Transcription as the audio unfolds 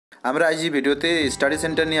আমরা আজ এই ভিডিওতে স্টাডি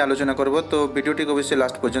সেন্টার নিয়ে আলোচনা করব। তো ভিডিওটিকে অবশ্যই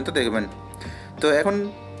লাস্ট পর্যন্ত দেখবেন। তো এখন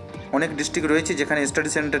অনেক ডিস্ট্রিক্ট রয়েছে যেখানে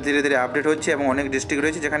স্টাডি সেন্টার ধীরে ধীরে আপডেট হচ্ছে এবং অনেক ডিস্ট্রিক্ট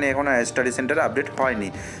রয়েছে যেখানে এখনও স্টাডি সেন্টার আপডেট হয়নি।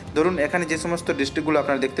 ধরুন এখানে যে সমস্ত ডিস্ট্রিক্টগুলো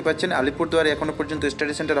আপনারা দেখতে পাচ্ছেন, আলিপুরদুয়ারে এখনও পর্যন্ত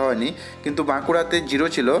স্টাডি সেন্টার হয়নি, কিন্তু বাঁকুড়াতে 0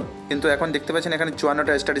 ছিল, কিন্তু এখন দেখতে পাচ্ছেন এখানে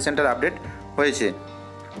 54টা স্টাডি সেন্টার আপডেট হয়েছে।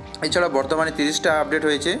 এছাড়া বর্তমানে 30টা আপডেট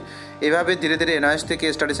হয়েছে। এভাবে ধীরে ধীরে নিos থেকে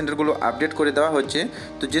স্টাডি সেন্টারগুলো আপডেট করে দেওয়া হচ্ছে।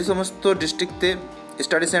 তো যে সমস্ত ডিস্ট্রিক্টে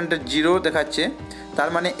স্টাডি সেন্টার 0 দেখাচ্ছে, তার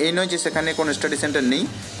মানে এই নয় যে সেখানে কোনো স্টাডি সেন্টার নেই।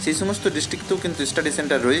 সেই সমস্ত ডিস্ট্রিক্টেও কিন্তু স্টাডি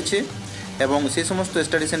সেন্টার রয়েছে এবং সেই সমস্ত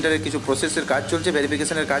স্টাডি সেন্টারের কিছু প্রসেসের কাজ চলছে,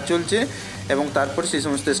 ভেরিফিকেশনের কাজ চলছে এবং তারপর সেই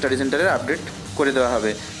সমস্ত স্টাডি সেন্টারের আপডেট করে দেওয়া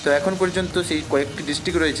হবে। তো এখন পর্যন্ত সেই কয়েকটি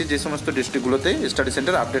ডিস্ট্রিক্ট রয়েছে যে সমস্ত ডিস্ট্রিক্টগুলোতে স্টাডি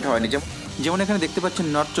সেন্টার আপডেট হয়নি। যেমন এখানে দেখতে পাচ্ছেন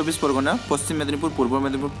নর্থ 24 পরগনা, পশ্চিম মেদিনীপুর, পূর্ব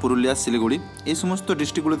মেদিনীপুর, পুরুলিয়া, শিলিগুড়ি, এই সমস্ত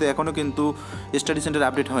ডিস্ট্রিক্টগুলোতে এখনও কিন্তু স্টাডি সেন্টার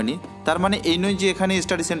আপডেট হয়নি। তার মানে এই নয় যে এখানে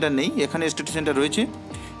স্টাডি সেন্টার নেই, এখানে স্টাডি সেন্টার রয়েছে।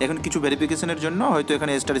 এখন কিছু ভেরিফিকেশনের জন্য হয়তো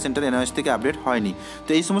এখানে স্টাডি সেন্টার নিos থেকে আপডেট হয়নি। তো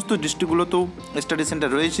এই সমস্ত ডিস্ট্রিক্টগুলোতেও স্টাডি সেন্টার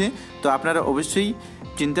রয়েছে। তো আপনারা অবশ্যই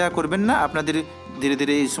চিন্তা করবেন না, আপনাদের ধীরে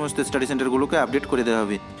ধীরে এই সমস্ত স্টাডি সেন্টারগুলোকে আপডেট করে দেওয়া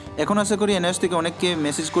হবে। এখন আশা করি নিos থেকে অনেককে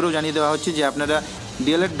মেসেজ করেও জানিয়ে দেওয়া হচ্ছে যে আপনারা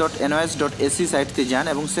D.el.ed.nios.ac সাইটতে যান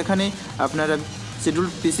এবং সেখানে আপনারা শিডিউল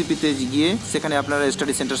পিসিপিতে গিয়ে সেখানে আপনারা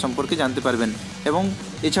স্টাডি সেন্টার সম্পর্কে জানতে পারবেন। এবং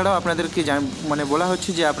এছাড়াও আপনাদেরকে বলা হচ্ছে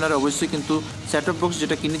যে আপনারা অবশ্যই কিন্তু সেট টপ বক্স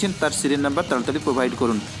যেটা কিনেছেন তার সিরিয়াল নাম্বার তাড়াতাড়ি প্রোভাইড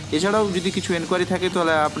করুন। এছাড়াও যদি কিছু এনকোয়ারি থাকে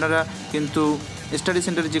তাহলে আপনারা কিন্তু স্টাডি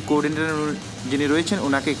সেন্টারের যে কোঅর্ডিনেটর যিনি রয়েছেন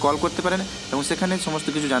ওনাকে কল করতে পারেন এবং সেখানে সমস্ত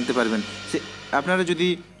কিছু জানতে পারবেন। আপনারা যদি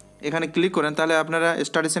এখানে ক্লিক করেন তাহলে আপনারা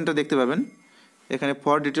স্টাডি সেন্টার দেখতে পাবেন। এখানে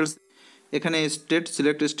ফর ডিটেলস, এখানে স্টেট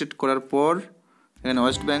সিলেক্ট স্টেট করার পর এখানে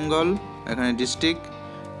ওয়েস্ট বেঙ্গল, এখানে ডিস্ট্রিক্ট।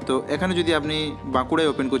 তো এখানে যদি আপনি বাঁকুড়ায়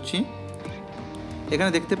ওপেন করছি,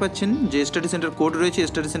 এখানে দেখতে পাচ্ছেন যে স্টাডি সেন্টার কোড রয়েছে,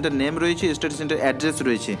 স্টাডি সেন্টার নেম রয়েছে, স্টাডি সেন্টার অ্যাড্রেস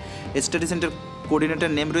রয়েছে, স্টাডি সেন্টার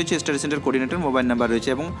কোঅর্ডিনেটর নেম রয়েছে, study centre coordinator mobile number রয়েছে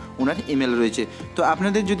এবং ওনার ইমেল রয়েছে। তো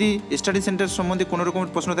আপনাদের যদি স্টাডি সেন্টার সম্বন্ধে কোনো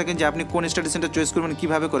রকমের প্রশ্ন থাকেন যে আপনি কোন স্টাডি সেন্টার চয়েস করবেন,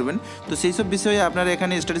 কীভাবে করবেন, তো সেই সব বিষয়ে আপনারা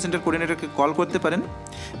এখানে স্টাডি সেন্টার কোঅর্ডিনেটরকে কল করতে পারেন।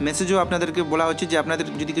 মেসেজও আপনাদেরকে বলা হচ্ছে যে আপনাদের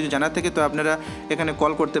যদি কিছু জানার থাকে তো আপনারা এখানে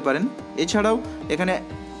কল করতে পারেন। এছাড়াও এখানে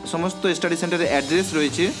সমস্ত স্টাডি সেন্টারের অ্যাড্রেস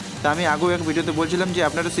রয়েছে। তা আমি আগেও এক ভিডিওতে বলছিলাম যে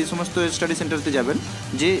আপনারা সেই সমস্ত স্টাডি সেন্টারতে যাবেন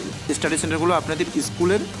যে স্টাডি সেন্টারগুলো আপনাদের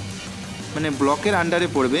স্কুলের মানে ব্লকের আন্ডারে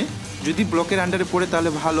পড়বে। যদি ব্লকের আন্ডারে পড়ে তাহলে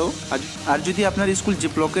ভালো, আর যদি আপনার স্কুল যে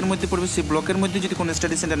ব্লকের মধ্যে পড়বে সেই ব্লকের মধ্যে যদি কোনো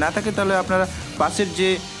স্টাডি সেন্টার না থাকে তাহলে আপনারা পাশের যে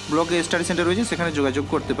ব্লকে স্টাডি সেন্টার রয়েছে সেখানে যোগাযোগ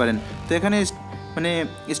করতে পারেন। তো এখানে মানে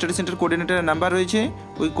স্টাডি সেন্টার কোঅর্ডিনেটরের নাম্বার রয়েছে,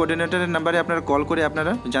 ওই কোঅর্ডিনেটরের নাম্বারে আপনারা কল করে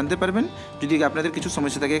আপনারা জানতে পারবেন যদি আপনাদের কিছু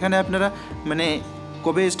সমস্যা থাকে। এখানে আপনারা মানে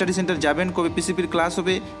কবে স্টাডি সেন্টার যাবেন, কবে পিসিপির ক্লাস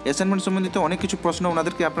হবে, অ্যাসাইনমেন্ট সম্বন্ধিত অনেক কিছু প্রশ্ন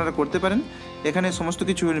ওনাদেরকে আপনারা করতে পারেন। এখানে সমস্ত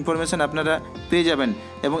কিছু ইনফরমেশান আপনারা পেয়ে যাবেন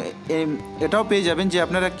এবং এটাও পেয়ে যাবেন যে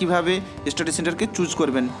আপনারা কিভাবে স্টাডি সেন্টারকে চুজ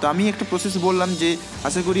করবেন। তো আমি একটা প্রসেস বললাম যে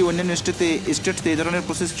আশা করি অন্যান্য স্টেটে এই ধরনের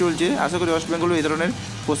প্রসেস চলছে, আশা করি ওয়েস্ট বেঙ্গলেও এই ধরনের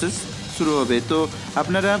প্রসেস শুরু হবে। তো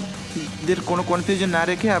আপনারাদের কোনো কনফিউশন না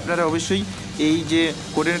রেখে আপনারা অবশ্যই এই যে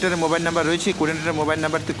কোঅর্ডিনেটরের মোবাইল নাম্বার রয়েছে, কোঅর্ডিনেটরের মোবাইল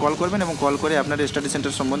নাম্বারতে কল করবেন এবং কল করে আপনার স্টাডি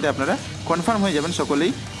সেন্টার সম্বন্ধে আপনারা কনফার্ম হয়ে যাবেন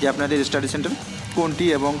সকলেই যে আপনাদের স্টাডি সেন্টার কোনটি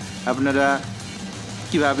এবং আপনারা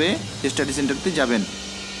কিভাবে স্টাডি সেন্টারতে যাবেন।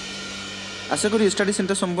 আশা করি স্টাডি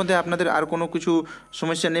সেন্টার সম্বন্ধে আপনাদের আর কোনো কিছু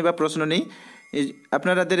সমস্যা নেই বা প্রশ্ন নেই।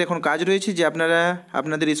 আপনাদের এখন কাজ রয়েছে যে আপনারা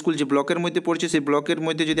আপনাদের স্কুল যে ব্লকের মধ্যে পড়ছে সেই ব্লকের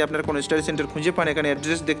মধ্যে যদি আপনারা কোনো স্টাডি সেন্টার খুঁজে পান, এখানে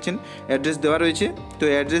অ্যাড্রেস দেখছেন, অ্যাড্রেস দেওয়া রয়েছে। তো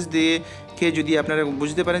অ্যাড্রেস দিয়ে যদি আপনারা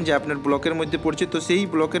বুঝতে পারেন যে আপনার ব্লকের মধ্যে পড়ছে, তো সেই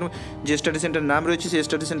ব্লকের যে স্টাডি সেন্টার নাম রয়েছে সেই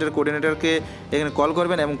স্টাডি সেন্টার কোঅর্ডিনেটরকে এখানে কল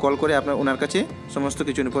করবেন এবং কল করে আপনার ওনার কাছে সমস্ত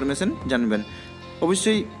কিছু ইনফরমেশন জানবেন।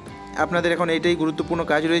 অবশ্যই আপনাদের এখন এইটাই গুরুত্বপূর্ণ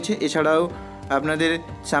কাজ রয়েছে। এছাড়াও আপনাদের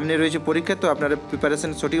সামনে রয়েছে পরীক্ষা, তো আপনারা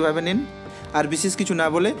প্রিপারেশন সঠিকভাবে নিন। আর বিশেষ কিছু না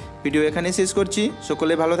বলে ভিডিও এখানেই শেষ করছি।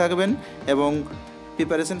 সকলে ভালো থাকবেন এবং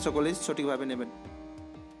প্রিপারেশন সকলেই সঠিকভাবে নেবেন।